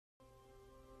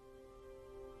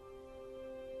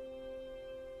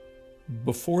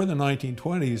Before the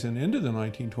 1920s and into the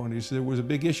 1920s, there was a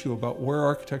big issue about where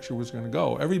architecture was going to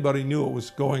go. Everybody knew it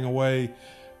was going away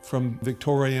from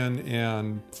Victorian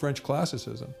and French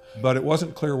classicism, but it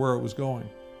wasn't clear where it was going.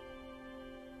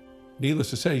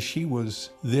 Needless to say, she was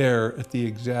there at the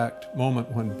exact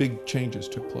moment when big changes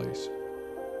took place.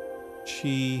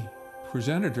 She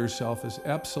presented herself as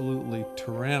absolutely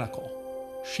tyrannical.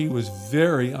 She was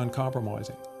very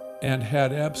uncompromising and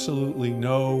had absolutely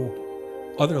no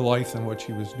other life than what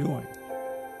she was doing.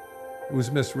 It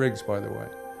was Miss Riggs, by the way.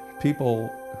 People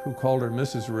who called her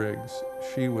Mrs. Riggs,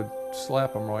 she would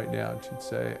slap them right down. She'd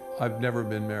say, "I've never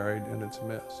been married and it's a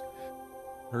miss."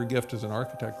 Her gift as an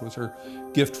architect was her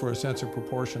gift for a sense of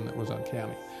proportion that was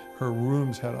uncanny. Her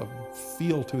rooms had a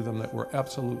feel to them that were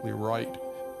absolutely right.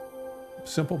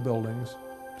 Simple buildings,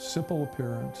 simple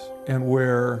appearance, and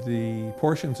where the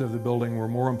portions of the building were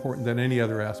more important than any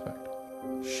other aspect.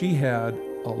 She had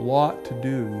a lot to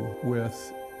do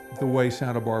with the way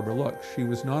Santa Barbara looked. She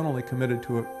was not only committed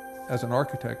to it as an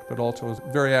architect, but also as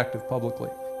very active publicly.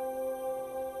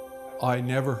 I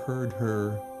never heard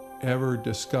her ever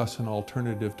discuss an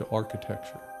alternative to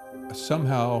architecture.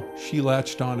 Somehow she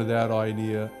latched onto that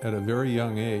idea at a very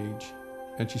young age,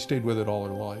 and she stayed with it all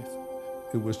her life.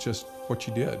 It was just what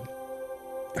she did.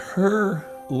 Her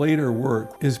later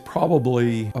work is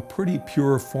probably a pretty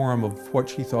pure form of what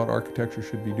she thought architecture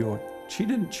should be doing. She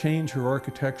didn't change her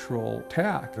architectural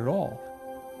tact at all.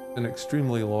 An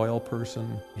extremely loyal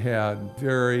person, had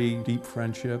very deep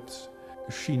friendships.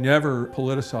 She never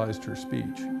politicized her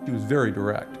speech. She was very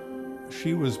direct.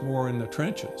 She was more in the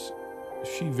trenches.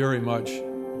 She very much,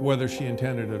 whether she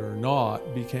intended it or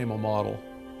not, became a model.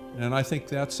 And I think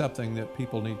that's something that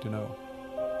people need to know.